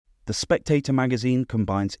The Spectator magazine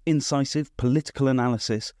combines incisive political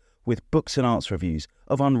analysis with books and arts reviews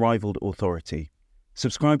of unrivaled authority.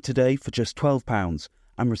 Subscribe today for just £12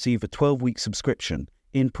 and receive a 12-week subscription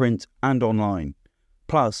in print and online,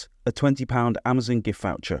 plus a £20 Amazon gift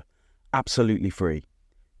voucher, absolutely free.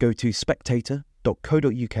 Go to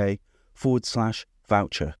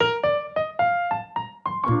spectator.co.uk/voucher.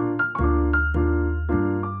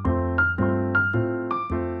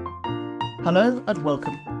 Hello and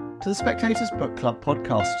welcome to the Spectator's Book Club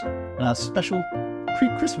podcast and our special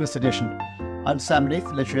pre-Christmas edition. I'm Sam Leith,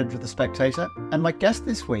 literary editor of The Spectator, and my guest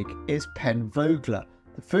this week is Pen Vogler,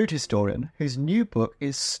 the food historian whose new book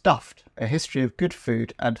is Stuffed, A History of Good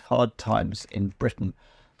Food and Hard Times in Britain.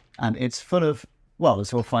 And it's full of, well,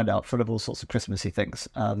 as we'll find out, full of all sorts of Christmassy things,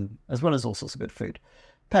 as well as all sorts of good food.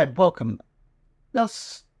 Pen, welcome. Now,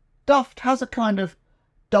 Stuffed has a kind of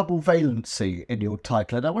double valency in your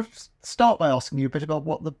title, and I want to start by asking you a bit about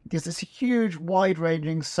there's this huge,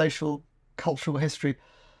 wide-ranging social, cultural history,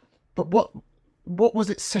 but what was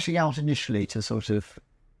it setting out initially to sort of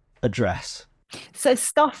address? So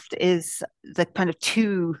Stuffed is the kind of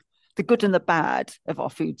the good and the bad of our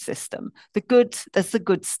food system. There's the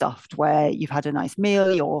good stuffed, where you've had a nice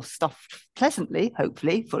meal, you're stuffed pleasantly,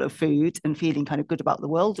 hopefully, full of food and feeling kind of good about the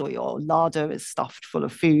world, or your larder is stuffed full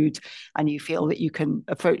of food and you feel that you can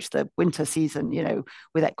approach the winter season,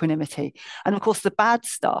 with equanimity. And of course, the bad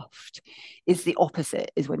stuffed is the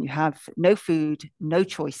opposite, is when you have no food, no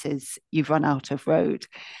choices, you've run out of road.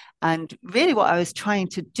 And really what I was trying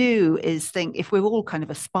to do is think, if we're all kind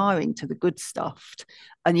of aspiring to the good stuffed,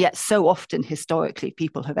 and yet so often historically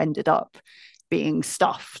people have ended up being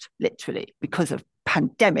stuffed, literally, because of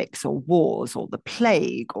pandemics or wars or the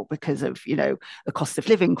plague, or because of, the cost of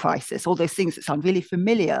living crisis, all those things that sound really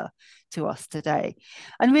familiar to us today.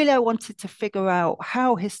 And really I wanted to figure out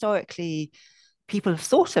how historically people have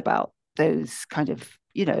thought about those kind of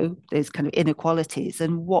inequalities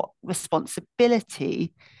and what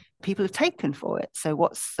responsibility people have taken for it. So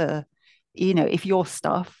what's if you're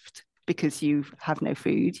stuffed because you have no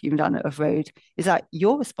food, you've run out of road, is that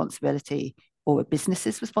your responsibility or a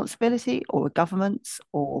business's responsibility or a government's,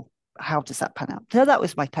 or how does that pan out? So that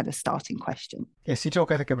was my kind of starting question. Yes, you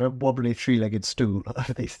talk, I think, about a wobbly three-legged stool,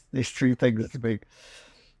 these three things.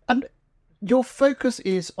 And your focus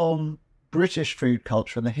is on British food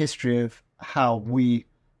culture and the history of how we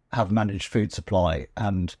have managed food supply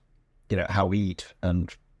and, how we eat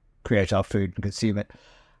and create our food and consume it.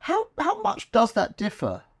 How much does that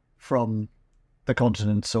differ from the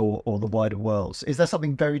continents or the wider worlds? Is there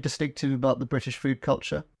something very distinctive about the British food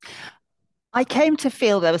culture? I came to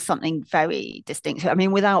feel there was something very distinctive. I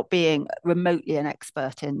mean, without being remotely an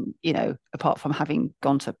expert in, apart from having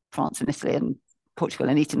gone to France and Italy and Portugal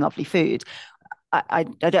and eaten lovely food, I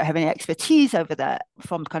don't have any expertise over there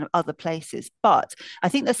from kind of other places, but I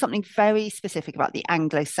think there's something very specific about the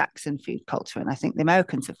Anglo-Saxon food culture, and I think the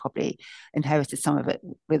Americans have probably inherited some of it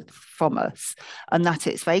from us, and that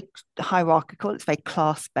it's very hierarchical, it's very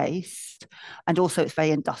class-based, and also it's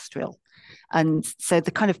very industrial. And so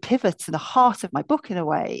the kind of pivot to the heart of my book, in a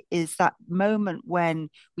way, is that moment when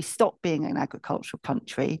we stopped being an agricultural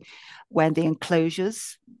country, when the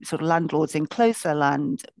enclosures, sort of landlords enclosed their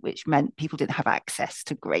land, which meant people didn't have access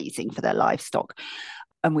to grazing for their livestock,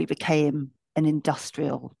 and we became an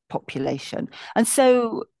industrial population. And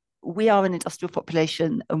so we are an industrial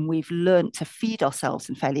population, and we've learned to feed ourselves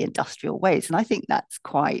in fairly industrial ways. And I think that's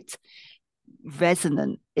quite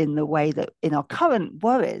resonant in the way that in our current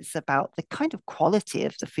worries about the kind of quality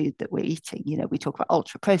of the food that we're eating. We talk about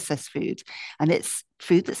ultra processed food, and it's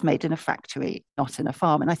food that's made in a factory, not in a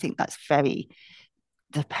farm. And I think that's very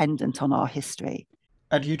dependent on our history.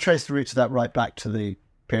 And you trace the roots of that right back to the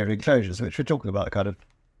period of enclosures, which we're talking about kind of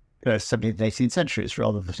 17th and 18th centuries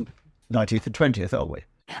rather than 19th and 20th, aren't we?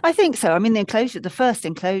 I think so. I mean, the first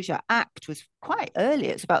Enclosure Act was quite early.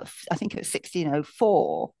 It's about, I think it was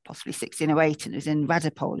 1604, possibly 1608, and it was in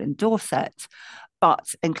Radipole in Dorset.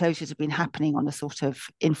 But enclosures have been happening on a sort of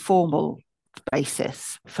informal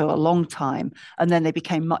basis for a long time. And then they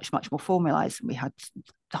became much, much more formalised. And we had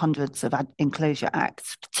hundreds of enclosure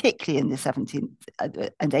acts, particularly in the 17th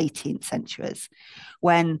and 18th centuries.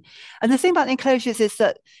 And the thing about the enclosures is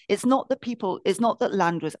that it's not that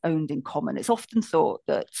land was owned in common. It's often thought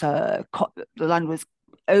that the land was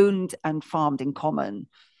owned and farmed in common.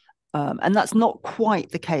 And that's not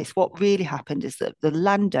quite the case. What really happened is that the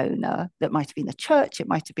landowner, that might have been the church, it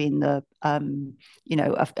might have been a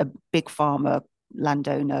big farmer,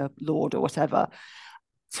 landowner, lord or whatever,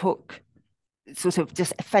 took sort of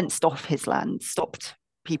just fenced off his land, stopped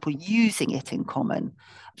people using it in common.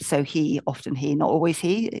 So he, not always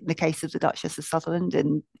he, in the case of the Duchess of Sutherland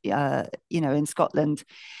in Scotland.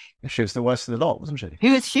 She was the worst of the lot, wasn't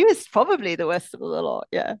she? She was probably the worst of the lot.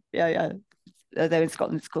 Yeah. Though in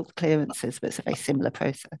Scotland it's called clearances, but it's a very similar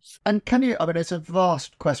process. And can you, I mean, it's a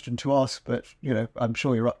vast question to ask, but, I'm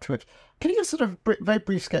sure you're up to it. Can you give sort of a very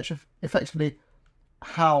brief sketch of effectively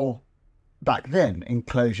how back then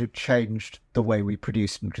enclosure changed the way we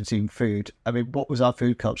produced and consumed food? I mean, what was our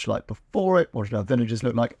food culture like before it? What did our villages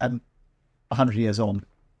look like? And 100 years on,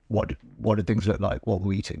 what did things look like? What were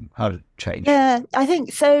we eating? How did it change? Yeah, I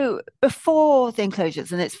think so. Before the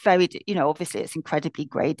enclosures, and it's very, obviously it's incredibly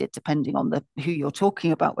graded depending on who you're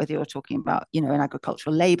talking about, whether you're talking about, an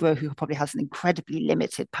agricultural labourer who probably has an incredibly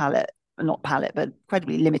limited not palate, but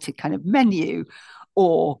incredibly limited kind of menu,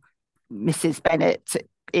 or Mrs. Bennet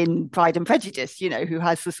in Pride and Prejudice, who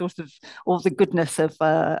has the sort of all the goodness of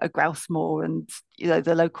a grouse moor and,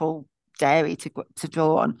 the local dairy to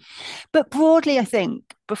draw on. But broadly, I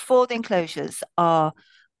think before the enclosures, our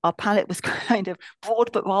palate was kind of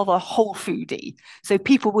broad but rather whole foody. So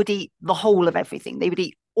people would eat the whole of everything. They would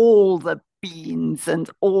eat all the beans and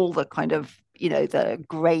all the kind of, the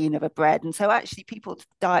grain of a bread. And so actually people's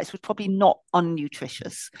diets were probably not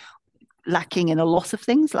unnutritious, lacking in a lot of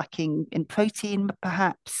things, lacking in protein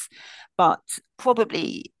perhaps, but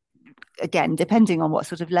probably, again, depending on what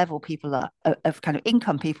sort of level people are, of kind of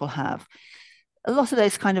income people have, a lot of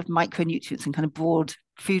those kind of micronutrients and kind of broad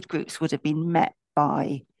food groups would have been met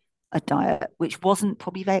by a diet which wasn't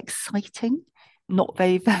probably very exciting, not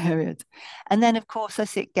very varied. And then, of course,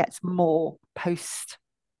 as it gets more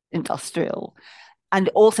post-industrial, and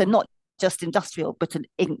also not just industrial, but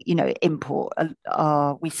import.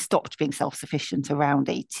 We stopped being self-sufficient around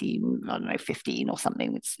 15 or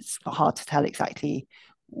something. It's hard to tell exactly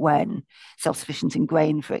when. Self-sufficient in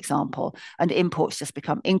grain, for example, and imports just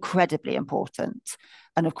become incredibly important.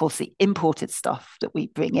 And of course, the imported stuff that we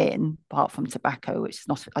bring in, apart from tobacco, which is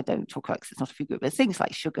not, I don't talk about because it's not a food group, but things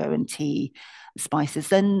like sugar and tea, spices,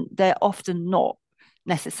 then they're often not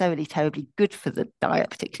necessarily terribly good for the diet,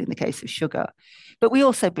 particularly in the case of sugar. But we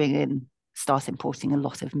also start importing a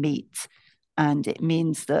lot of meat. And it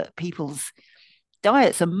means that people's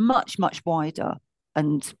diets are much, much wider.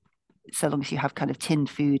 And so long as you have kind of tinned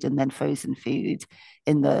food and then frozen food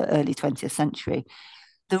in the early 20th century,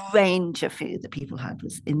 the range of food that people had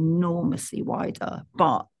was enormously wider.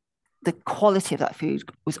 But the quality of that food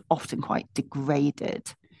was often quite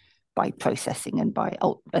degraded by processing and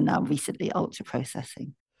now recently ultra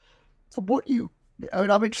processing. So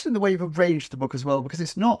I'm interested in the way you've arranged the book as well, because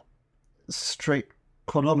it's not straight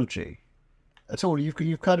chronology at all.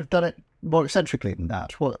 You've kind of done it more eccentrically than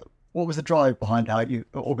that. What was the drive behind how you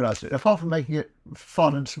organised it, apart from making it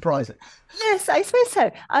fun and surprising? Yes, I suppose so.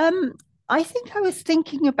 I think I was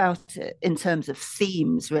thinking about it in terms of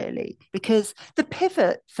themes, really, because the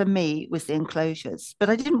pivot for me was the enclosures. But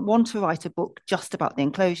I didn't want to write a book just about the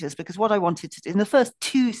enclosures, because what I wanted to do in the first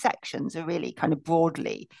two sections are really kind of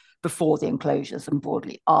broadly before the enclosures and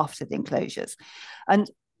broadly after the enclosures. And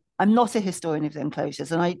I'm not a historian of the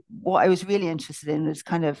enclosures. And what I was really interested in was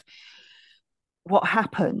kind of what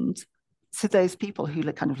happened to those people who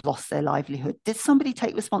kind of lost their livelihood. Did somebody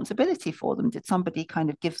take responsibility for them? Did somebody kind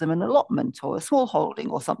of give them an allotment or a small holding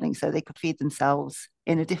or something so they could feed themselves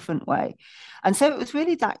in a different way? And so it was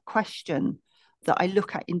really that question that I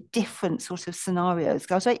look at in different sort of scenarios.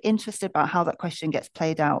 I was very interested about how that question gets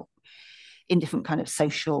played out in different kind of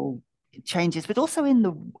social changes, but also in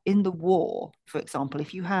the war. For example,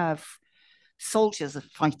 if you have soldiers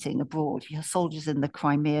fighting abroad, if you have soldiers in the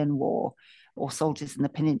Crimean War, or soldiers in the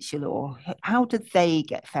peninsula, or how did they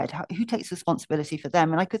get fed? Who takes responsibility for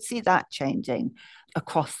them? And I could see that changing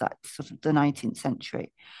across that sort of the 19th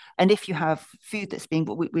century. And if you have food that's being,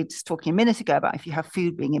 we were just talking a minute ago about if you have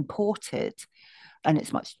food being imported and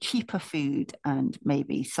it's much cheaper food and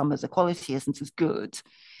maybe some of the quality isn't as good,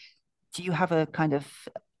 do you have a kind of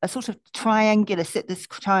a sort of triangular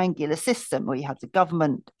system where you have the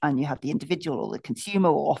government and you have the individual or the consumer,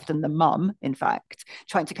 or often the mum, in fact,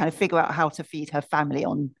 trying to kind of figure out how to feed her family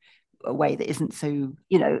on a way that isn't so,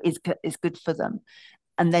 is good for them.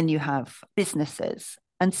 And then you have businesses.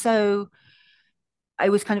 And so I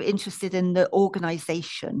was kind of interested in the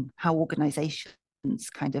organization, how organizations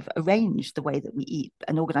kind of arrange the way that we eat.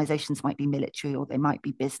 And organizations might be military, or they might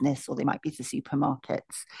be business, or they might be the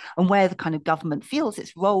supermarkets, and where the kind of government feels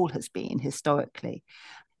its role has been historically.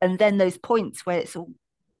 And then those points where it's all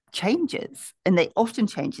changes, and they often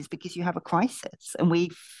changes because you have a crisis, and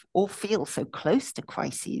we all feel so close to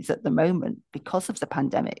crises at the moment because of the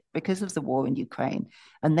pandemic, because of the war in Ukraine,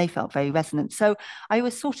 and they felt very resonant. So I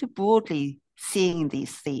was sort of broadly seeing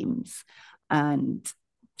these themes and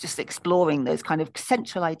just exploring those kind of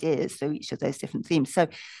central ideas for each of those different themes. So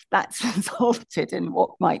that's resulted in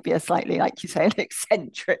what might be a slightly, like you say, an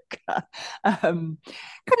eccentric kind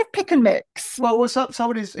of pick and mix. Well,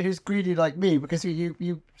 someone who's greedy like me, because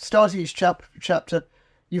you start each chapter,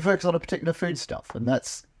 you focus on a particular foodstuff, and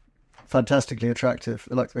that's fantastically attractive.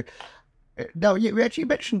 I like the way. Now, you actually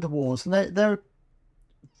mentioned the wars, and they're a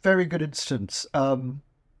very good instance,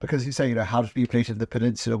 because you say, how did we plead in the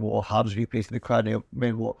Peninsular War? How did we plead in the Crimean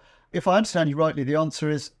War? If I understand you rightly, the answer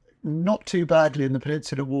is not too badly in the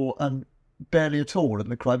Peninsular War and barely at all in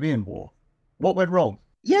the Crimean War. What went wrong?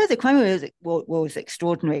 Yeah, the Crimean War was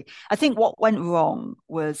extraordinary. I think what went wrong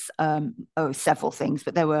was several things,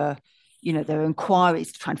 but there were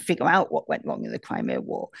inquiries to try and figure out what went wrong in the Crimean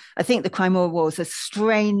War. I think the Crimean War was a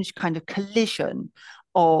strange kind of collision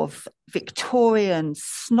of Victorian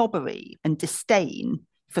snobbery and disdain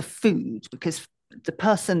for food, because the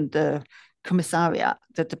commissariat,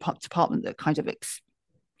 the department that kind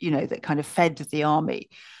of fed the army,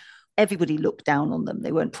 everybody looked down on them.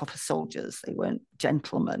 They weren't proper soldiers. They weren't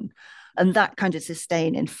gentlemen. And that kind of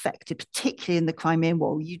disdain infected, particularly in the Crimean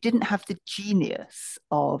War. You didn't have the genius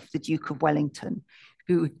of the Duke of Wellington,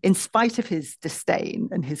 who, in spite of his disdain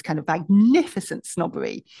and his kind of magnificent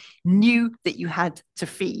snobbery, knew that you had to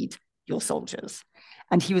feed your soldiers.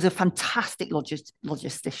 And he was a fantastic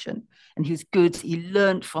logistician, and he was good. He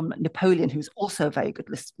learned from Napoleon, who was also a very good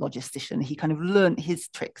logistician. He kind of learned his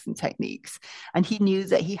tricks and techniques, and he knew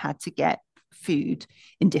that he had to get food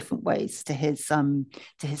in different ways to his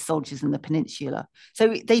soldiers in the peninsula.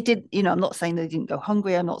 So they did, I'm not saying they didn't go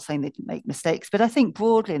hungry. I'm not saying they didn't make mistakes, but I think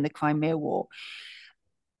broadly in the Crimea War,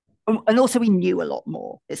 and also we knew a lot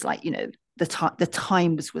more. It's like, the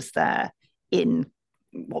Times was there in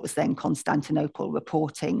what was then Constantinople,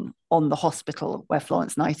 reporting on the hospital where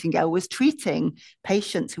Florence Nightingale was treating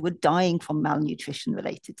patients who were dying from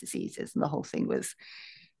malnutrition-related diseases. And the whole thing was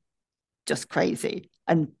just crazy.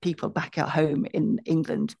 And people back at home in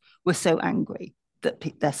England were so angry that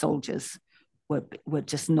their soldiers were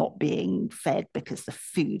just not being fed because the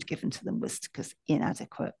food given to them was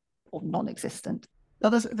inadequate or non-existent. Now,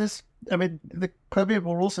 the Crimean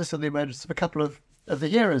War also saw the emergence of a couple of the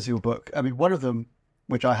heroes of your book. I mean, one of them,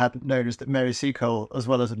 which I hadn't known, is that Mary Seacole, as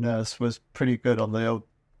well as a nurse, was pretty good on the old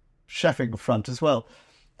chefing front as well.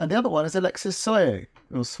 And the other one is Alexis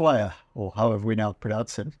Soyer, or however we now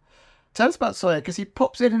pronounce him. Tell us about Soyer, because he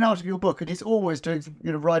pops in and out of your book, and he's always doing,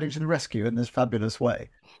 riding to the rescue in this fabulous way.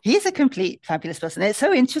 He's a complete fabulous person. It's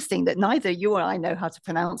so interesting that neither you or I know how to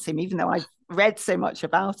pronounce him, even though I've read so much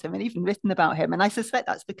about him and even written about him. And I suspect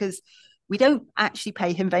that's because we don't actually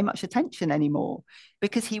pay him very much attention anymore,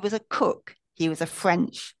 because he was a cook. He was a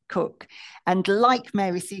French cook. And like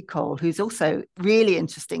Mary Seacole, who's also really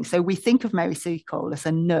interesting. So we think of Mary Seacole as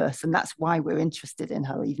a nurse, and that's why we're interested in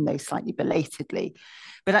her, even though slightly belatedly.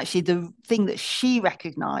 But actually, the thing that she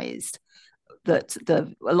recognized, that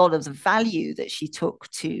a lot of the value that she took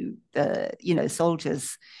to the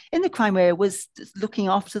soldiers in the Crimea, was looking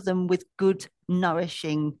after them with good,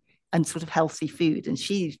 nourishing and sort of healthy food. And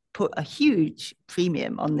she put a huge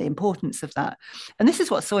premium on the importance of that. And this is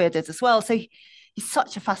what Soyer did as well. So he's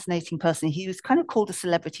such a fascinating person. He was kind of called a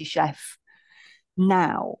celebrity chef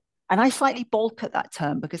now. And I slightly balk at that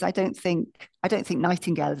term, because I don't think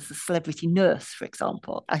Nightingale is a celebrity nurse, for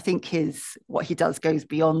example. I think what he does goes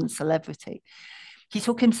beyond celebrity. He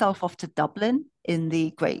took himself off to Dublin in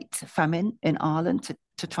the Great Famine in Ireland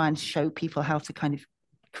to try and show people how to kind of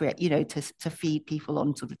create, to feed people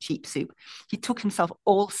on sort of cheap soup. He took himself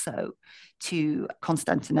also to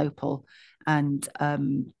Constantinople and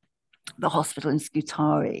the hospital in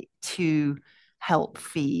Scutari to help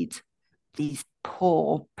feed these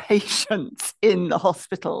poor patients in the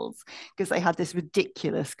hospitals, because they had this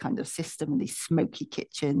ridiculous kind of system and these smoky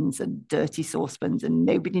kitchens and dirty saucepans, and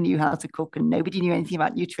nobody knew how to cook and nobody knew anything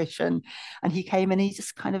about nutrition. And he came and he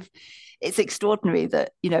just kind of, it's extraordinary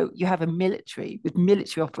that, you have a military with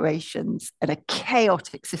military operations and a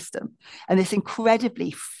chaotic system, and this incredibly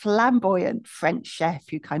flamboyant French chef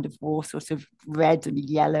who kind of wore sort of red and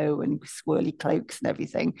yellow and swirly cloaks and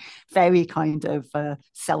everything, very kind of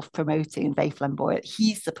self-promoting and very flamboyant.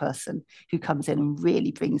 He's the person who comes in and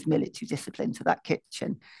really brings military discipline to that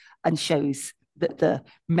kitchen and shows that the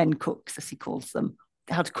men cooks, as he calls them,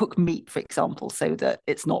 how to cook meat, for example, so that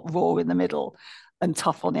it's not raw in the middle and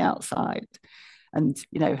tough on the outside, and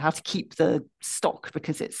how to keep the stock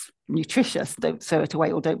because it's nutritious. Don't throw it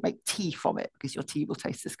away, or don't make tea from it because your tea will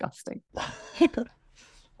taste disgusting.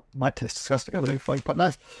 Might taste disgusting, but I find quite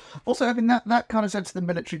nice. Also, having that kind of sense of the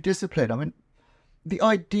military discipline. I mean, the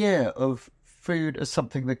idea of food as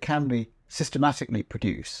something that can be systematically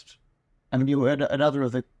produced. I mean, another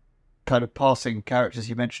of the kind of passing characters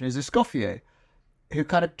you mentioned is Escoffier, who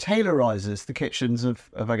kind of tailorizes the kitchens of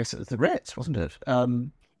I guess it was the Ritz, wasn't it?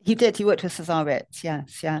 He did. He worked with Cesar Ritz.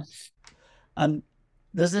 Yes, yes. And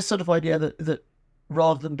there's this sort of idea that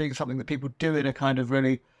rather than being something that people do in a kind of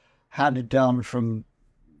really handed down from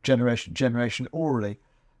generation to generation orally,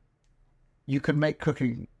 you can make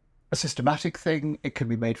cooking a systematic thing. It can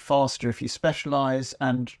be made faster if you specialize,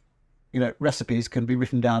 and recipes can be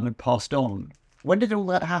written down and passed on. When did all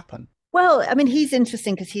that happen? Well, I mean, he's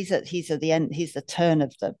interesting because he's at the end. He's the turn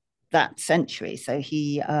of that century. So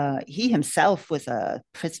he himself was a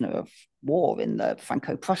prisoner of war in the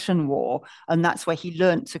Franco-Prussian War, and that's where he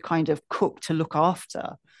learned to kind of cook to look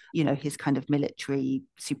after, his kind of military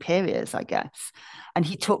superiors, I guess. And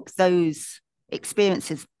he took those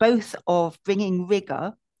experiences both of bringing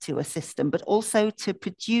rigor to a system, but also to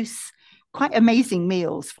produce quite amazing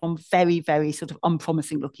meals from very, very sort of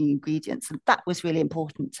unpromising looking ingredients. And that was really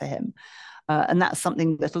important to him. And that's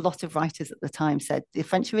something that a lot of writers at the time said, the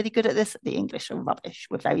French are really good at this, the English are rubbish.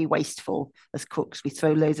 We're very wasteful as cooks. We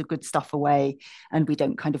throw loads of good stuff away and we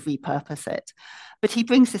don't kind of repurpose it. But he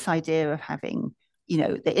brings this idea of having,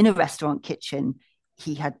 in a restaurant kitchen,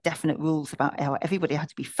 he had definite rules about how everybody had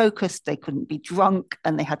to be focused, they couldn't be drunk,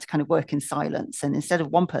 and they had to kind of work in silence. And instead of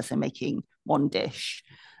one person making one dish,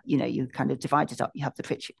 you kind of divide it up. You have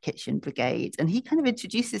the kitchen brigade, and he kind of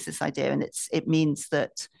introduces this idea, and it means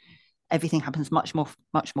that everything happens much more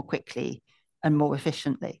quickly and more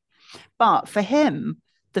efficiently. But for him,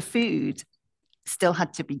 the food still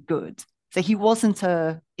had to be good. So it wasn't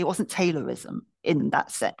Taylorism in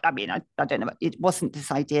that sense. I mean, I don't know. It wasn't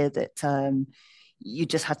this idea that you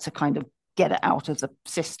just had to kind of get it out of the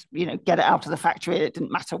system, get it out of the factory. It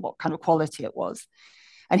didn't matter what kind of quality it was.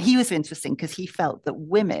 And he was interesting because he felt that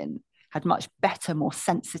women had much better, more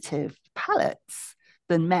sensitive palates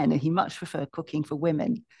than men, and he much preferred cooking for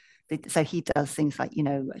women. So he does things like,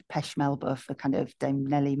 Pêche Melba for kind of Dame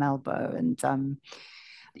Nellie Melba, and,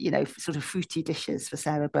 sort of fruity dishes for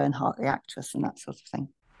Sarah Bernhardt, the actress, and that sort of thing.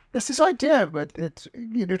 There's this idea, but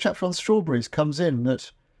chapter on strawberries comes in, that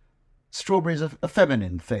strawberries are a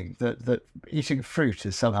feminine thing, that eating fruit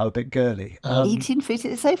is somehow a bit girly. Eating fruit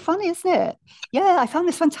is so funny, isn't it? Yeah, I found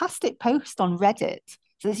this fantastic post on Reddit.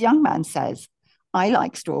 So this young man says, I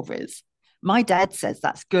like strawberries. My dad says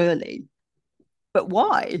that's girly. But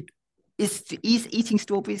why? Is eating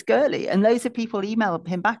strawberries girly? And loads of people email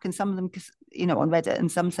him back, and some of them, on Reddit,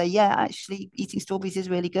 and some say, yeah, actually eating strawberries is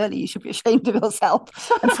really girly. You should be ashamed of yourself.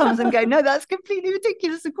 And some of them go, no, that's completely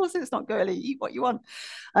ridiculous. Of course it's not girly. Eat what you want.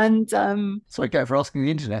 And so I get for asking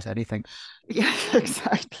the internet anything. Yeah,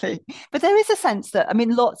 exactly. But there is a sense that, I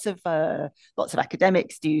mean, lots of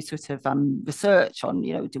academics do sort of research on,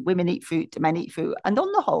 do women eat fruit, do men eat fruit? And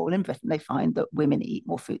on the whole, in Britain, they find that women eat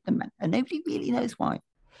more fruit than men, and nobody really knows why.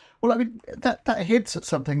 Well, I mean, that hints at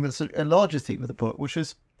something that's a larger theme of the book, which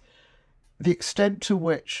is the extent to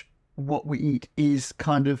which what we eat is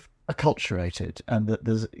kind of acculturated, and that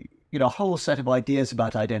there's, a whole set of ideas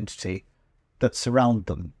about identity that surround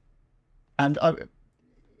them. And I'm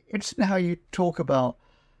interested in how you talk about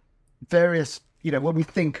various, when we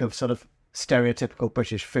think of sort of stereotypical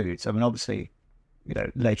British foods, I mean, obviously,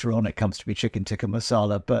 later on it comes to be chicken tikka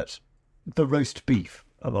masala, but the roast beef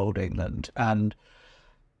of Old England, and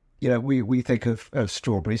we think of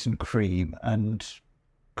strawberries and cream and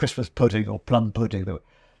Christmas pudding or plum pudding.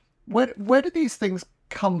 Where do these things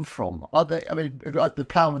come from? Are they? I mean, the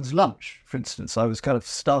ploughman's lunch, for instance, I was kind of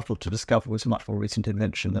startled to discover was a much more recent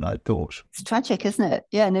invention than I thought. It's tragic, isn't it?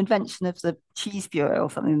 Yeah, an invention of the Cheese Bureau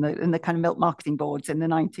or something in the kind of milk marketing boards in the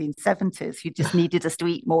 1970s, who just needed us to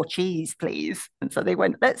eat more cheese, please. And so they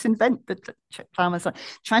went, let's invent the ploughman's lunch.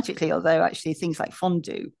 Tragically, although actually things like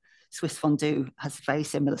fondue, Swiss fondue has a very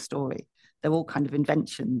similar story. They're all kind of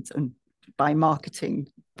inventions and by marketing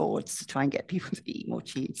boards to try and get people to eat more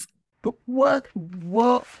cheese. But what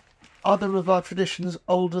other of our traditions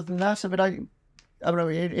older than that? I mean,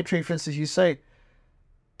 intriguing, for instance, you say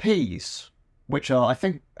peas, which are, I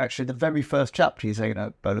think, actually the very first chapter you say,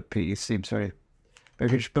 bowl of peas seems very,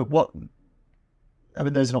 very rich. But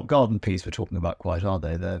those are not garden peas we're talking about quite, are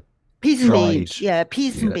they? They're peas and fried. beans, yeah,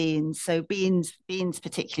 peas and beans. So beans,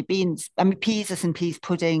 particularly beans. I mean, peas as in peas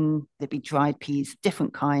pudding. There'd be dried peas,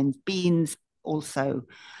 different kinds. Beans also,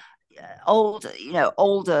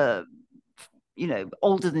 older,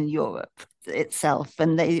 older than Europe itself,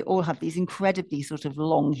 and they all have these incredibly sort of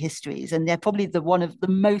long histories, and they're probably one of the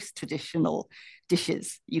most traditional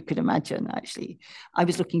dishes you could imagine. Actually, I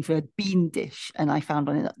was looking for a bean dish, and I found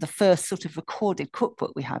one. The first sort of recorded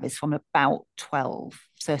cookbook we have is from about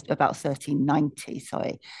 1390,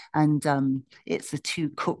 sorry, and it's the two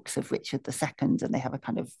cooks of Richard II, and they have a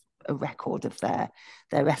kind of a record of their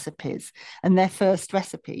recipes, and their first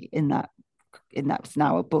recipe in that's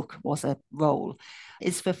now a book, was a roll,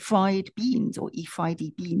 is for fried beans, or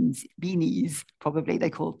friedy beans, beanies, probably they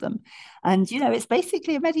called them. And, it's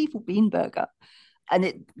basically a medieval bean burger. And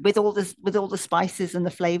it with all the spices and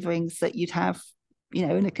the flavorings that you'd have,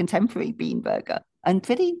 in a contemporary bean burger. And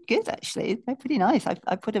pretty good, actually. They're pretty nice.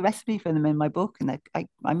 I put a recipe for them in my book, and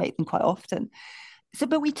I make them quite often. So,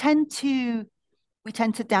 but we tend to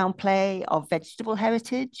downplay our vegetable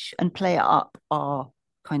heritage and play up our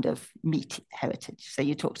kind of meat heritage. So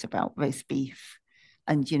you talked about roast beef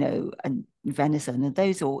and and venison, and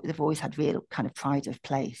they've always had real kind of pride of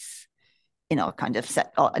place in our kind of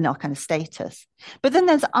status. But then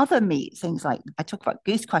there's other meat things, like I talk about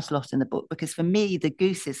goose quite a lot in the book, because for me the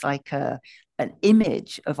goose is like an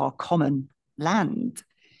image of our common land,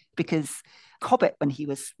 because Cobbett, when he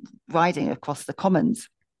was riding across the commons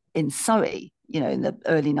in Surrey, in the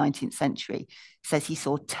early 19th century, says he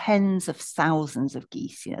saw tens of thousands of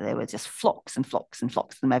geese. There were just flocks and flocks and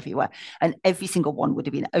flocks of them everywhere. And every single one would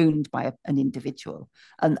have been owned by an individual.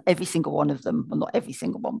 And every single one of them, well, not every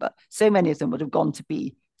single one, but so many of them would have gone to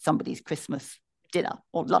be somebody's Christmas dinner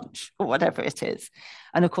or lunch or whatever it is.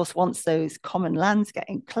 And of course, once those common lands get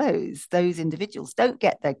enclosed, those individuals don't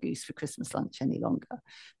get their goose for Christmas lunch any longer,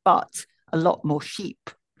 but a lot more sheep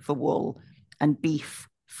for wool, and beef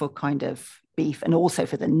for kind of beef, and also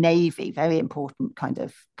for the navy, very important kind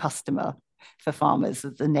of customer for farmers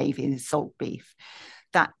of the navy, is salt beef.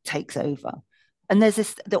 That takes over. And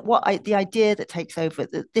there's the idea that takes over,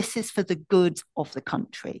 that this is for the good of the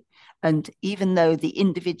country. And even though the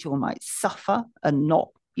individual might suffer and not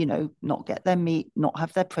get their meat, not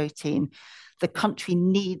have their protein, the country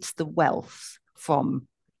needs the wealth from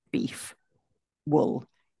beef, wool,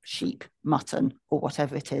 sheep, mutton, or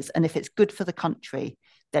whatever it is. And if it's good for the country,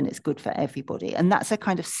 then it's good for everybody. And that's a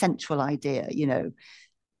kind of central idea,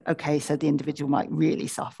 okay, so the individual might really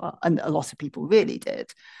suffer, and a lot of people really did,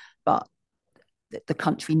 but the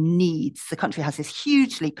country has this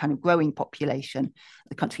hugely kind of growing population.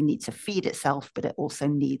 The country needs to feed itself, but it also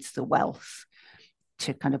needs the wealth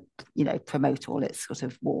to kind of, promote all its sort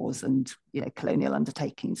of wars and, colonial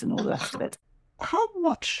undertakings and all the rest of it. How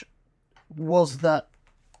much was that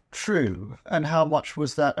true, and how much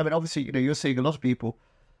was that? I mean, obviously, you're seeing a lot of people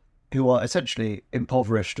who are essentially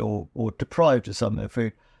impoverished or deprived of some of their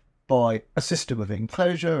food by a system of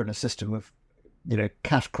enclosure and a system of,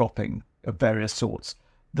 cash cropping of various sorts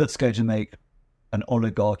that's going to make an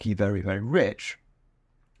oligarchy very, very rich.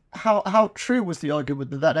 How true was the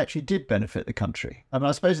argument that actually did benefit the country? I mean,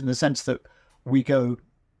 I suppose in the sense that we go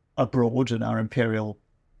abroad and our imperial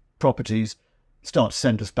properties start to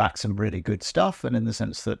send us back some really good stuff, and in the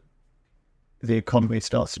sense that the economy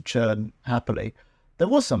starts to churn happily. There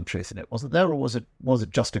was some truth in it, wasn't there? Or was it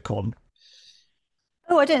just a con?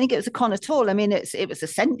 Oh, I don't think it was a con at all. I mean, it was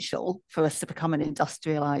essential for us to become an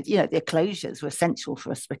industrialized, the enclosures were essential for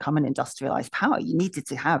us to become an industrialized power. You needed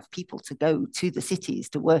to have people to go to the cities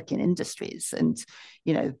to work in industries, and,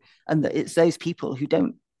 and it's those people who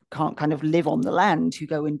can't kind of live on the land who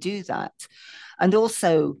go and do that. And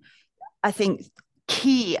also, I think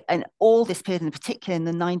key in all this period, in particular in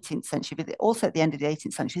the 19th century, but also at the end of the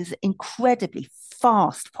 18th century, is an incredibly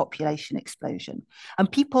fast population explosion. And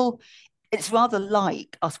it's rather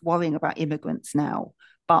like us worrying about immigrants now,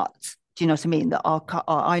 but do you know what I mean? That our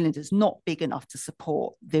island is not big enough to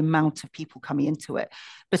support the amount of people coming into it.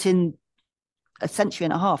 But in a century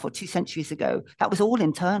and a half or 2 centuries ago, that was all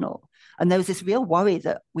internal. And there was this real worry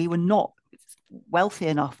that we were not wealthy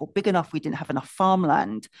enough or big enough, we didn't have enough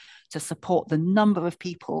farmland to support the number of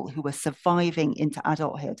people who were surviving into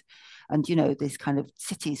adulthood. And, these kind of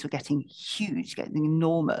cities were getting huge, getting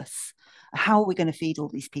enormous. How are we going to feed all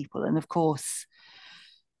these people? And of course,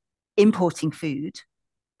 importing food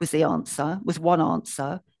was one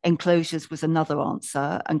answer. Enclosures was another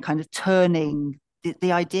answer, and kind of turning,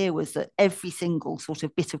 the idea was that every single sort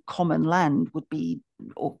of bit of common land would be,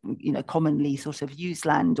 or, commonly sort of used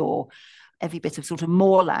land, or every bit of sort of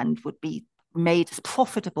moorland would be made as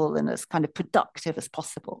profitable and as kind of productive as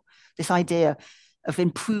possible. This idea of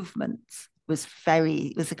improvement was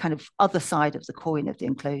the kind of other side of the coin of the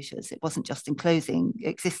enclosures. It wasn't just enclosing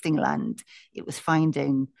existing land, it was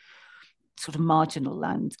finding sort of marginal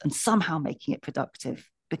land and somehow making it productive,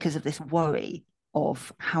 because of this worry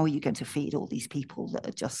of how are you going to feed all these people that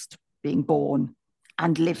are just being born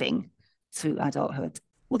and living through adulthood.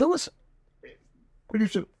 Well, when you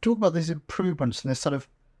talk about these improvements and this sort of,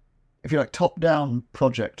 if you like, top-down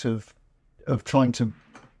project of trying to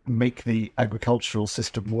make the agricultural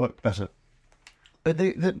system work better. But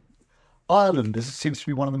Ireland seems to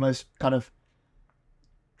be one of the most kind of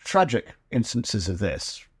tragic instances of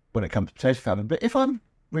this when it comes to potato famine. But if I'm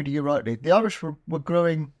reading you rightly, the Irish were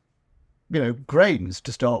growing, grains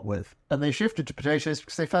to start with, and they shifted to potatoes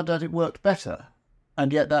because they found out it worked better,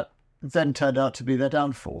 and yet that then turned out to be their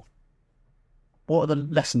downfall. What are the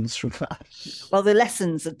lessons from that? Well, the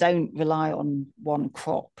lessons that don't rely on one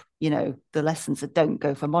crop, the lessons that don't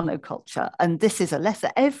go for monoculture. And this is a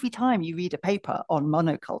lesson. Every time you read a paper on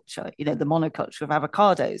monoculture, the monoculture of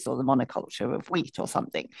avocados or the monoculture of wheat or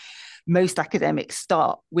something, most academics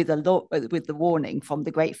start with the warning from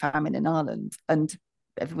the Great Famine in Ireland. And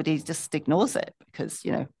everybody just ignores it because,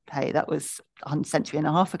 hey, that was a century and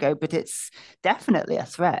a half ago, but it's definitely a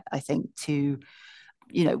threat, I think, to...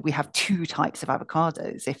 we have two types of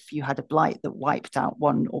avocados. If you had a blight that wiped out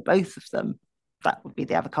one or both of them, that would be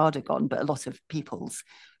the avocado gone, but a lot of people's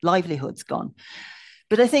livelihoods gone.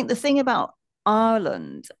 But I think the thing about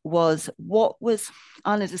Ireland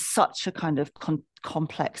Ireland is such a kind of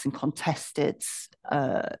complex and contested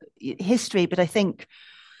history, but I think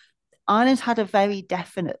Ireland had a very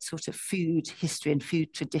definite sort of food history and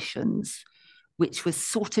food traditions, which was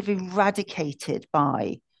sort of eradicated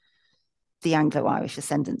by the Anglo-Irish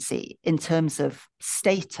ascendancy in terms of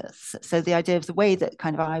status. So the idea of the way that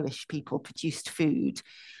kind of Irish people produced food,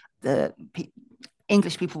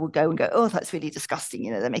 English people would go, oh, that's really disgusting.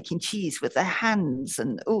 They're making cheese with their hands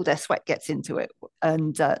and, oh, their sweat gets into it.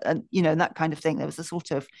 And that kind of thing. There was a sort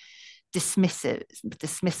of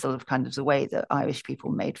dismissal of kind of the way that Irish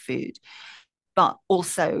people made food. But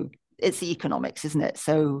also it's the economics, isn't it?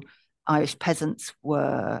 So Irish peasants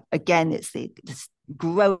were, again, it's this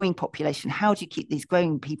growing population. How do you keep these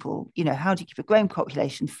growing people, how do you keep a growing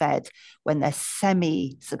population fed when they're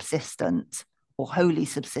semi-subsistent or wholly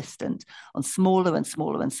subsistent on smaller and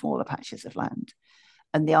smaller and smaller patches of land?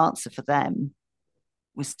 And the answer for them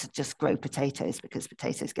was to just grow potatoes because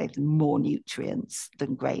potatoes gave them more nutrients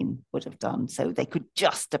than grain would have done. So they could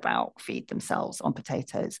just about feed themselves on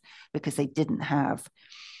potatoes because they didn't have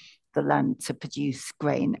the land to produce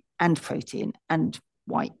grain and protein and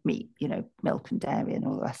white meat, milk and dairy and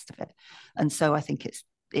all the rest of it. And so I think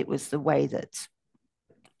it was the way that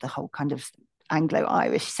the whole kind of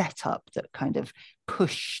Anglo-Irish setup that kind of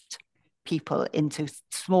pushed people into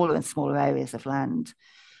smaller and smaller areas of land,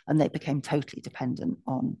 and they became totally dependent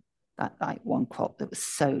on that one crop that was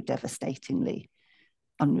so devastatingly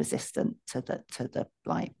unresistant to the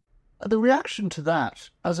blight. The reaction to that,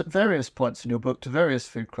 as at various points in your book to various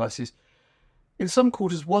food crises, in some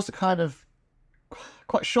quarters was a kind of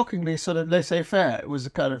quite shockingly sort of laissez-faire. It was a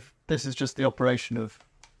kind of, this is just the operation of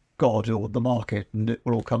God or the market and it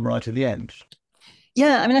will all come right in the end.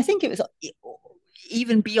 Yeah, I mean, I think it was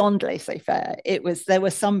even beyond laissez-faire. There were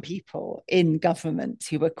some people in government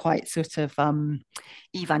who were quite sort of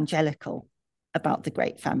evangelical about the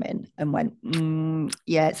Great Famine and went,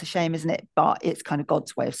 yeah, it's a shame, isn't it? But it's kind of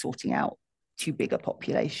God's way of sorting out too big a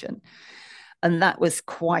population. And that was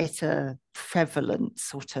quite a prevalent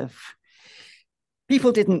sort of,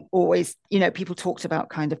 people didn't always, people talked about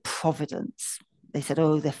kind of providence. They said,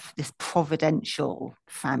 oh, this providential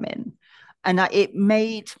famine. And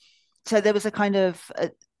so there was a kind of,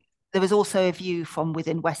 there was also a view from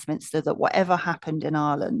within Westminster that whatever happened in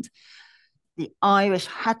Ireland, the Irish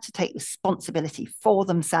had to take responsibility for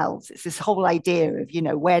themselves. It's this whole idea of,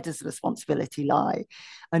 where does the responsibility lie?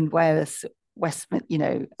 And whereas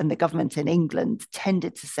Westminster, and the government in England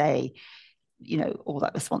tended to say, all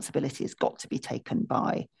that responsibility has got to be taken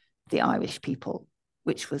by the Irish people,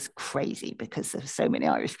 which was crazy because there were so many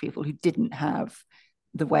Irish people who didn't have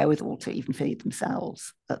the wherewithal to even feed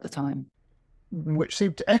themselves at the time. Which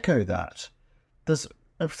seemed to echo that. There's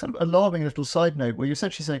a sort of alarming little side note where you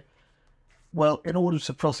essentially say, well, in order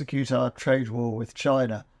to prosecute our trade war with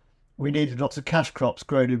China, we needed lots of cash crops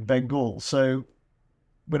grown in Bengal. So,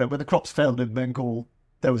 when the crops failed in Bengal,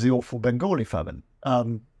 there was the awful Bengali famine.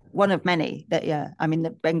 One of many that, yeah. I mean,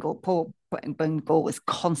 Bengal was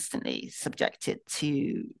constantly subjected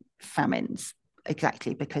to famines,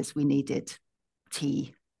 exactly because we needed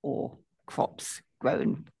tea or crops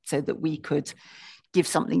grown so that we could give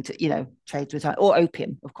something to, trade with, or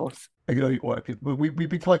opium, of course. We've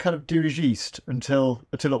been quite kind of dirigiste until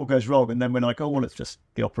it all goes wrong, and then we're like, oh well, it's just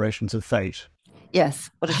the operations of fate. Yes,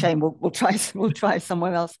 what a shame. We'll try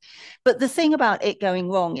somewhere else. But the thing about it going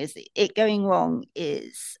wrong is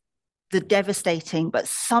the devastating but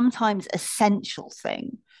sometimes essential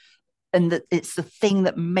thing, and that it's the thing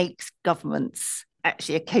that makes governments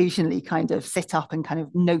actually occasionally kind of sit up and kind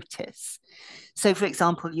of notice. So, for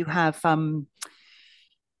example, you have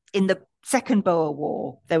in the Second Boer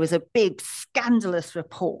War, there was a big scandalous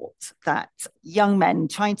report that young men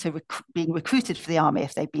trying to being recruited for the army,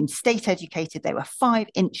 if they'd been state educated, they were 5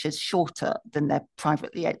 inches shorter than their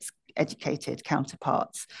privately educated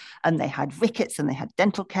counterparts, and they had rickets and they had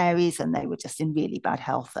dental caries and they were just in really bad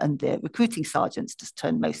health, and the recruiting sergeants just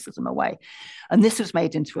turned most of them away. And this was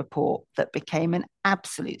made into a report that became an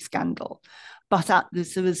absolute scandal. But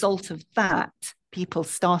as a result of that, people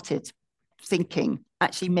started thinking,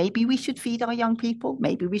 actually, maybe we should feed our young people,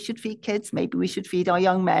 maybe we should feed kids, maybe we should feed our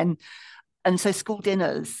young men. And so school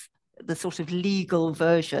dinners, the sort of legal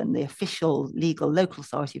version, the official legal local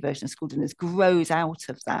authority version of school dinners, grows out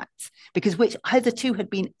of that, because which hitherto had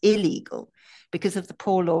been illegal because of the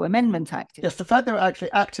Poor Law Amendment Act. Yes, the fact they were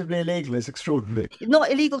actually actively illegal is extraordinary. Not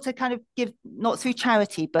illegal to kind of give, not through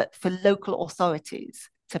charity, but for local authorities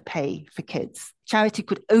to pay for kids. Charity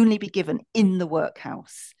could only be given in the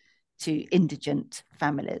workhouse to indigent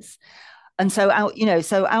families. And so out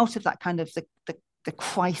of that kind of the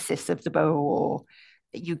crisis of the Boer War,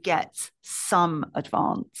 you get some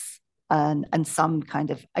advance and some kind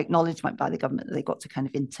of acknowledgement by the government that they got to kind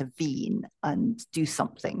of intervene and do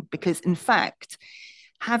something. Because in fact,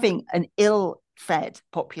 having an ill-fed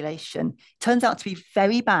population turns out to be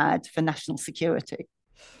very bad for national security.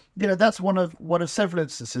 That's one of several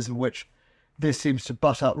instances in which this seems to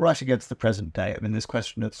butt up right against the present day. I mean, this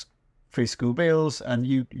question of free school meals, and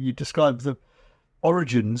you describe the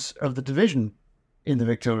origins of the division in the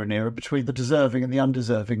Victorian era between the deserving and the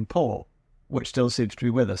undeserving poor, which still seems to be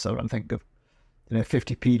with us. I think of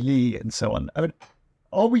 50p Lee and so on. I mean,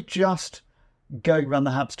 are we just going around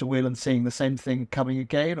the hamster wheel and seeing the same thing coming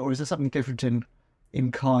again, or is there something different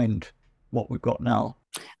in kind what we've got now?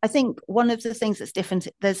 I think one of the things that's different,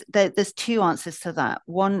 there's 2 answers to that.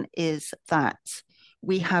 One is that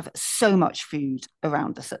we have so much food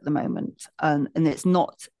around us at the moment, and it's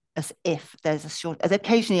not as if there's a shortage. There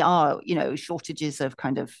occasionally are, shortages of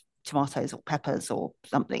kind of tomatoes or peppers or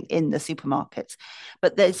something in the supermarkets,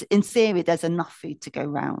 but in theory there's enough food to go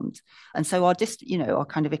round, and so our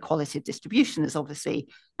kind of equality of distribution is obviously,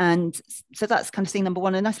 and so that's kind of thing number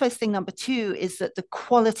one. And I suppose thing number 2 is that the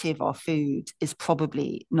quality of our food is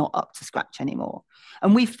probably not up to scratch anymore,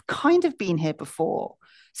 and we've kind of been here before.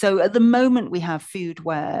 So at the moment we have food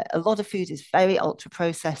where a lot of food is very ultra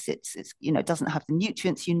processed. It's doesn't have the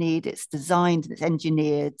nutrients you need. It's designed and it's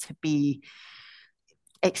engineered to be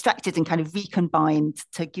extracted and kind of recombined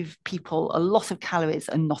to give people a lot of calories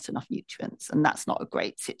and not enough nutrients. And that's not a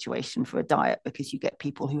great situation for a diet, because you get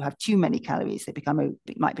people who have too many calories. They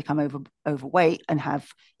might become overweight and have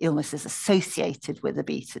illnesses associated with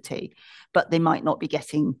obesity, but they might not be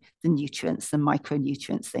getting the nutrients, the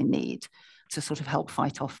micronutrients they need to sort of help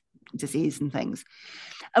fight off disease and things.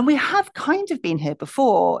 And we have kind of been here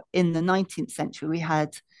before. In the 19th century, we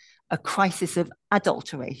had a crisis of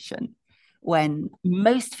adulteration, when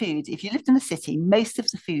most food, if you lived in a city, most of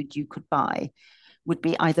the food you could buy would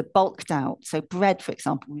be either bulked out. So bread, for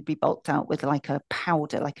example, would be bulked out with like a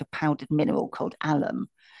powdered mineral called alum.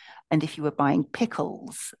 And if you were buying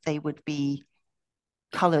pickles, they would be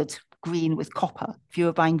coloured green with copper. If you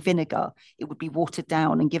were buying vinegar, it would be watered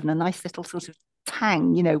down and given a nice little sort of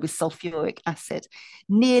tang, with sulfuric acid.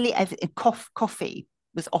 Nearly everything. Coffee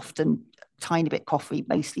was often tiny bit coffee,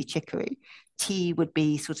 mostly chicory. Tea would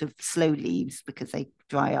be sort of slow leaves because they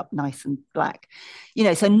dry up nice and black.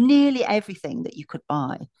 So nearly everything that you could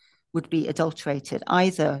buy would be adulterated,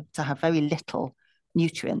 either to have very little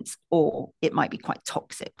nutrients, or it might be quite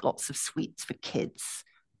toxic. Lots of sweets for kids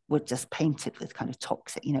were just painted with kind of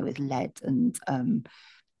toxic, with lead and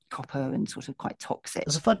copper, and sort of quite toxic.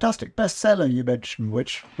 There's a fantastic bestseller you mentioned,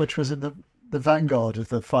 which was in the vanguard of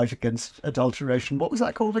the fight against adulteration. What was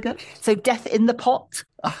that called again? So Death in the Pot.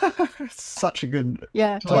 Such a good...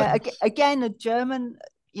 Yeah. Again, a German,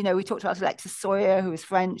 we talked about Alexis Soyer, who is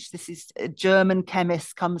French. This is a German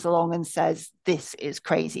chemist, comes along and says, this is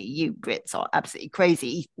crazy. You Brits are absolutely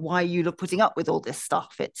crazy. Why are you putting up with all this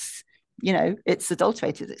stuff? It's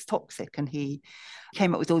adulterated, it's toxic. And he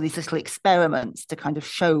came up with all these little experiments to kind of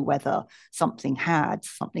show whether something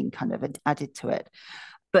kind of added to it.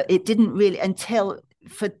 But it didn't really,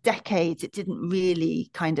 for decades, it didn't really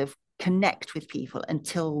kind of connect with people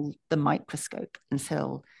until the microscope,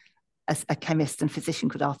 until a chemist and physician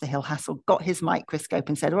called Arthur Hill Hassel got his microscope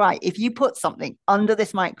and said, right, if you put something under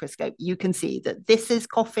this microscope, you can see that this is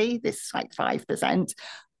coffee, this is like 5%,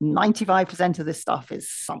 95% of this stuff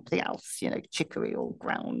is something else, chicory or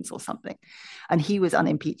grounds or something. And he was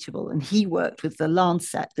unimpeachable. And he worked with the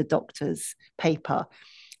Lancet, the doctor's paper.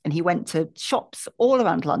 And he went to shops all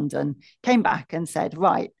around London, came back and said,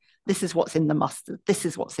 right, this is what's in the mustard. This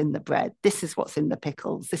is what's in the bread. This is what's in the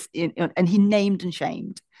pickles. And he named and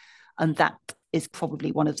shamed. And that is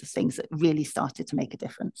probably one of the things that really started to make a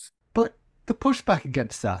difference. But the pushback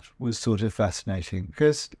against that was sort of fascinating,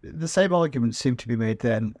 because the same arguments seem to be made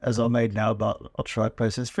then as are made now about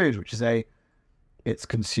ultra-processed food, which is A, it's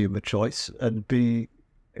consumer choice, and B,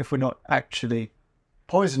 if we're not actually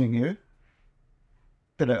poisoning you,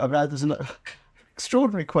 there's an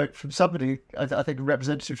extraordinary quote from somebody, I think a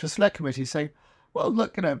representative to the Select Committee, saying, well,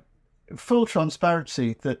 look, full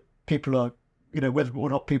transparency that people are, whether or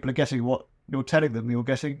not people are getting what you're telling them you're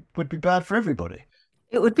getting would be bad for everybody.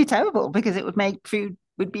 It would be terrible, because it would make food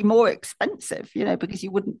would be more expensive, because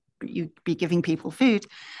you'd be giving people food.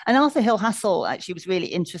 And Arthur Hill Hassell actually was really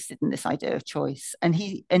interested in this idea of choice. And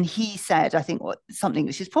he said, I think something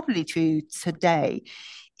which is probably true today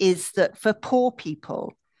is that for poor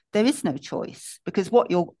people, there is no choice, because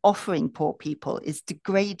what you're offering poor people is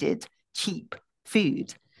degraded, cheap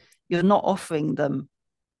food. You're not offering them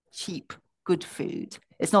cheap, good food.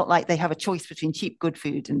 It's not like they have a choice between cheap, good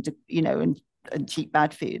food and cheap,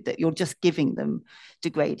 bad food, that you're just giving them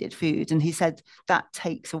degraded food. And he said that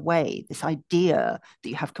takes away this idea that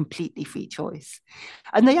you have completely free choice.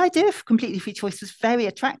 And the idea of completely free choice was very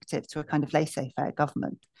attractive to a kind of laissez-faire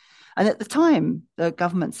government. And at the time, the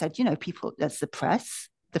government said, people, there's the press.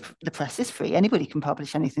 The press is free. Anybody can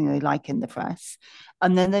publish anything they like in the press.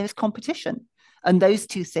 And then there's competition. And those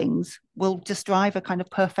two things will just drive a kind of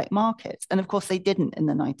perfect market. And of course, they didn't in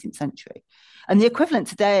the 19th century. And the equivalent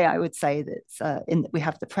today, I would say that we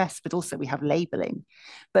have the press, but also we have labeling.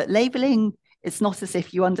 But labeling, it's not as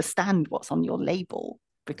if you understand what's on your label,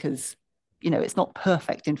 because it's not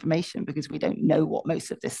perfect information, because we don't know what most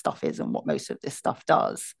of this stuff is and what most of this stuff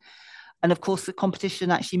does. And of course, the competition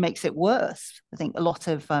actually makes it worse. I think a lot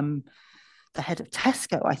of the head of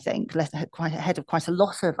Tesco, head of quite a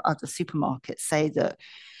lot of other supermarkets, say that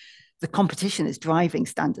the competition is driving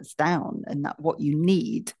standards down, and that what you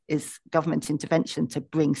need is government intervention to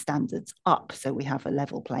bring standards up so we have a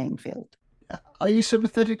level playing field. Are you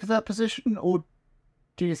sympathetic to that position, or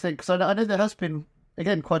do you think, because I know there has been,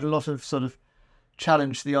 again, quite a lot of sort of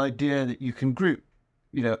challenge to the idea that you can group,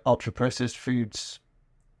 ultra-processed foods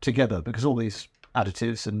together, because all these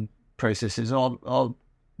additives and processes are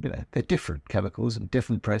they're different chemicals and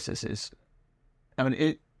different processes. I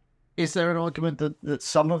mean, is there an argument that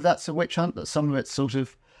some of that's a witch hunt, that some of it's sort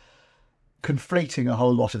of conflating a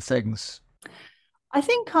whole lot of things? I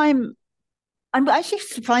think I'm actually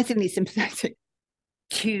surprisingly sympathetic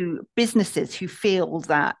to businesses who feel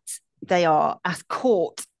that they are as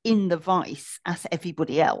caught in the vice as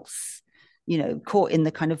everybody else, caught in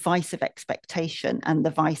the kind of vice of expectation and the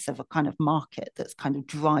vice of a kind of market that's kind of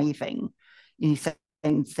driving,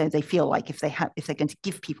 and so they feel like if they're going to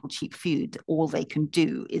give people cheap food, all they can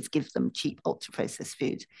do is give them cheap ultra-processed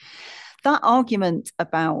food. That argument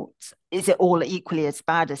about, is it all equally as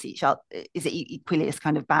bad as each other? Is it equally as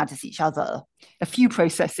kind of bad as each other? A few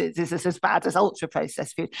processes is as bad as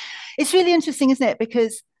ultra-processed food. It's really interesting, isn't it?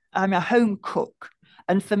 Because I'm a home cook.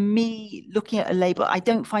 And for me, looking at a label, I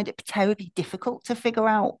don't find it terribly difficult to figure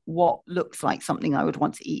out what looks like something I would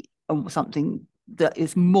want to eat, and something that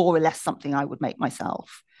is more or less something I would make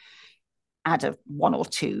myself. Add one or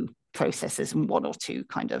two processes and one or two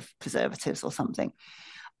kind of preservatives or something.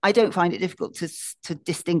 I don't find it difficult to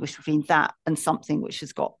distinguish between that and something which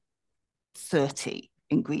has got 30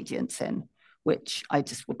 ingredients in, which I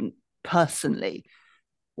just wouldn't personally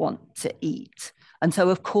want to eat. And so,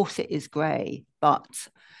 of course, it is grey. But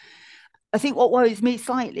I think what worries me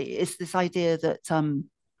slightly is this idea that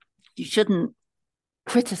you shouldn't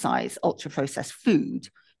criticize ultra-processed food,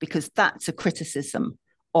 because that's a criticism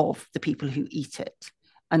of the people who eat it.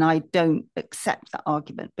 And I don't accept that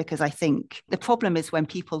argument, because I think the problem is when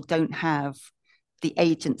people don't have the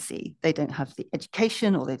agency, they don't have the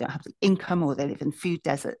education, or they don't have the income, or they live in food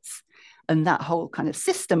deserts. And that whole kind of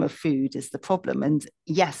system of food is the problem. And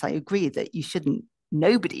yes, I agree that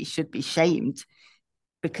nobody should be shamed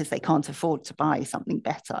because they can't afford to buy something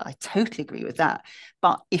better. I totally agree with that.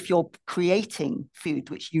 But if you're creating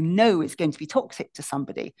food which is going to be toxic to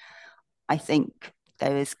somebody, I think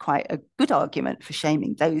there is quite a good argument for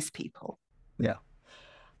shaming those people. Yeah.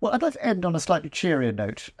 Well, I'd like to end on a slightly cheerier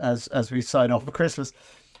note as we sign off for Christmas,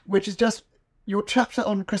 which is just your chapter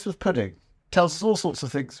on Christmas pudding tells us all sorts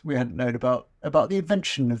of things we hadn't known about the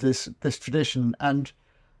invention of this tradition. And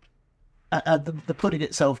And the pudding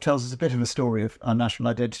itself tells us a bit of a story of our national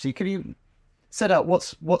identity. Can you set out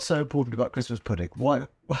what's so important about Christmas pudding? Why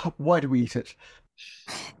do we eat it?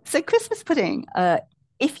 So Christmas pudding,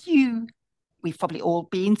 we've probably all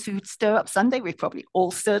been through Stir Up Sunday. We've probably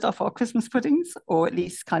all stirred up our Christmas puddings, or at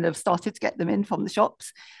least kind of started to get them in from the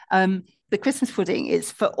shops. The Christmas pudding is,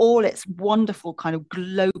 for all its wonderful kind of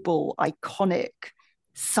global, iconic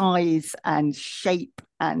size and shape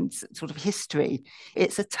and sort of history,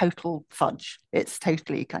 it's a total fudge. It's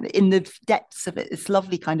totally kind of in the depths of it. It's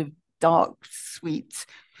lovely kind of dark, sweet,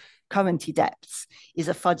 currenty depths is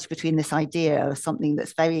a fudge between this idea of something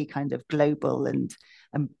that's very kind of global and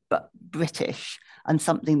but British, and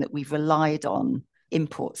something that we've relied on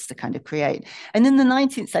imports to kind of create. And in the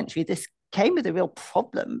 19th century, this came with a real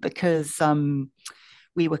problem because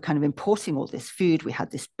we were kind of importing all this food. We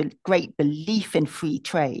had this great belief in free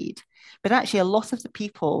trade, but actually a lot of the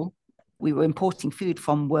people we were importing food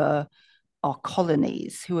from were our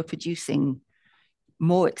colonies, who were producing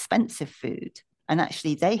more expensive food. And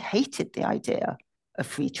actually they hated the idea of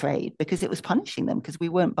free trade because it was punishing them because we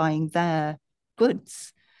weren't buying their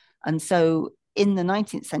goods. And so in the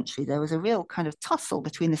 19th century, there was a real kind of tussle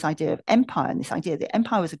between this idea of empire and this idea that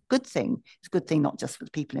empire was a good thing. It's a good thing not just for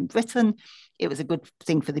the people in Britain, it was a good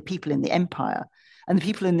thing for the people in the empire. And the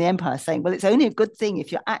people in the empire saying, well, it's only a good thing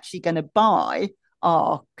if you're actually going to buy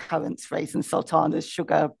our currants, raisins, sultanas,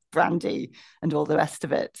 sugar, brandy, and all the rest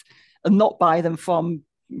of it, and not buy them from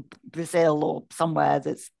Brazil or somewhere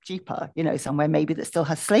that's cheaper, somewhere maybe that still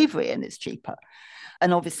has slavery and it's cheaper.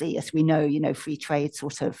 And obviously, as we know, free trade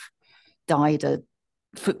sort of died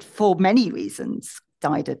for many reasons,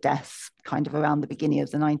 died a death kind of around the beginning of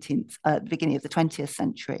the 20th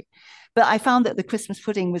century. But I found that the Christmas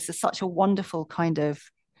pudding was such a wonderful kind of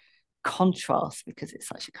contrast because it's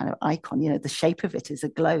such a kind of icon. The shape of it is a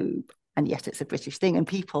globe, and yet it's a British thing. And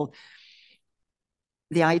people,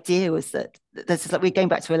 the idea was that we're going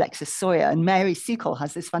back to Alexis Soyer, and Mary Seacole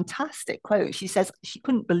has this fantastic quote. She says she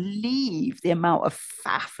couldn't believe the amount of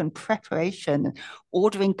faff and preparation,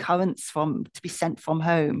 ordering currants to be sent from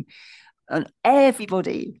home. And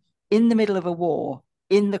everybody in the middle of a war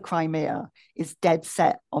in the Crimea is dead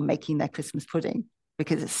set on making their Christmas pudding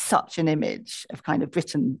because it's such an image of kind of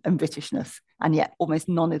Britain and Britishness. And yet almost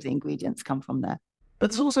none of the ingredients come from there. But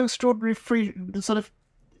there's also extraordinary free sort of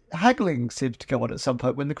haggling seems to go on at some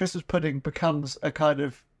point when the Christmas pudding becomes a kind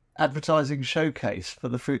of advertising showcase for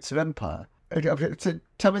the fruits of empire.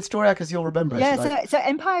 Tell me the story because you'll remember it. Yeah, so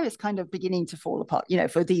empire is kind of beginning to fall apart,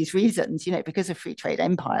 for these reasons, because of free trade.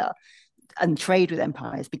 Empire and trade with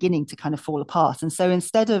empire is beginning to kind of fall apart. And so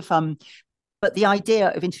instead of, but the idea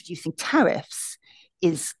of introducing tariffs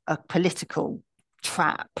is a political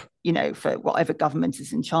trap, for whatever government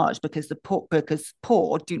is in charge, because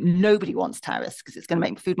nobody wants tariffs because it's going to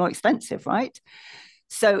make food more expensive, right?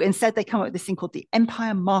 So instead they come up with this thing called the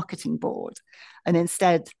Empire Marketing Board. And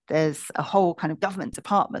instead there's a whole kind of government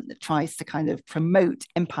department that tries to kind of promote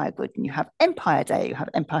empire good. And you have Empire Day, you have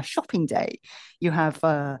Empire Shopping Day, you have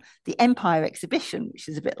the Empire Exhibition, which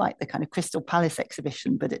is a bit like the kind of Crystal Palace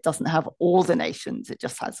exhibition, but it doesn't have all the nations. It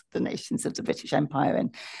just has the nations of the British Empire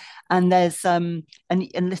in. And there's and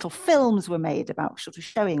little films were made about sort of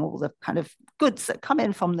showing all the kind of goods that come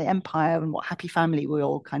in from the empire and what happy family we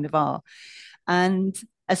all kind of are. And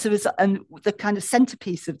as a result, and the kind of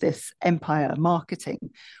centerpiece of this empire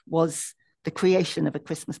marketing was the creation of a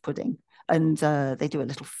Christmas pudding. And they do a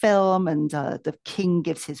little film, and the king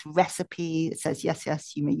gives his recipe. It says,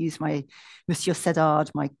 yes, you may use my Monsieur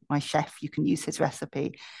Sedard, my chef, you can use his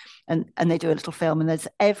recipe. And they do a little film, and there's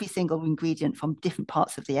every single ingredient from different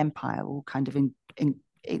parts of the empire all kind of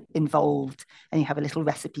involved. And you have a little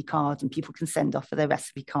recipe card, and people can send off for their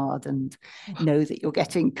recipe card and know that you're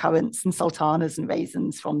getting currants and sultanas and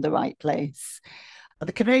raisins from the right place.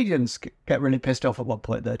 The Canadians get really pissed off at one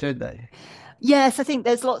point though, don't they? Yes, I think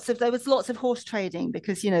there was lots of horse trading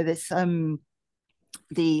because this the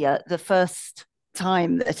first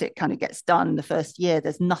time that it kind of gets done, the first year,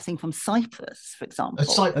 there's nothing from Cyprus, for example.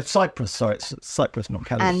 Cyprus, sorry, it's Cyprus, not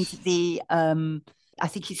Canada. And the I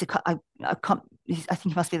think he's I think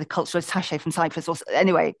he must be the cultural attaché from Cyprus, or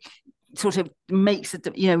anyway. Sort of makes it,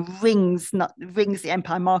 rings the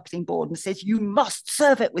Empire Marketing Board and says you must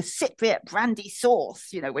serve it with Cypriot brandy sauce,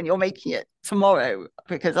 when you're making it tomorrow,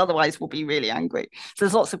 because otherwise we'll be really angry. So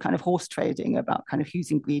there's lots of kind of horse trading about kind of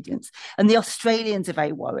whose ingredients. And the Australians are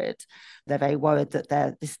very worried. They're very worried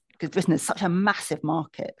that because Britain is such a massive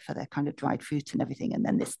market for their kind of dried fruit and everything. And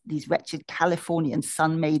then these wretched Californian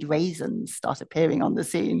sun-made raisins start appearing on the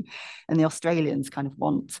scene. And the Australians kind of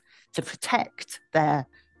want to protect their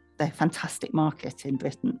fantastic market in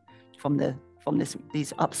Britain from the from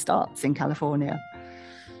these upstarts in California.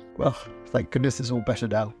 Well, thank goodness it's all better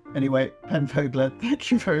now. Anyway, Pen Vogler,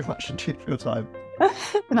 thank you very much indeed for your time.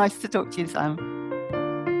 Nice to talk to you, Sam.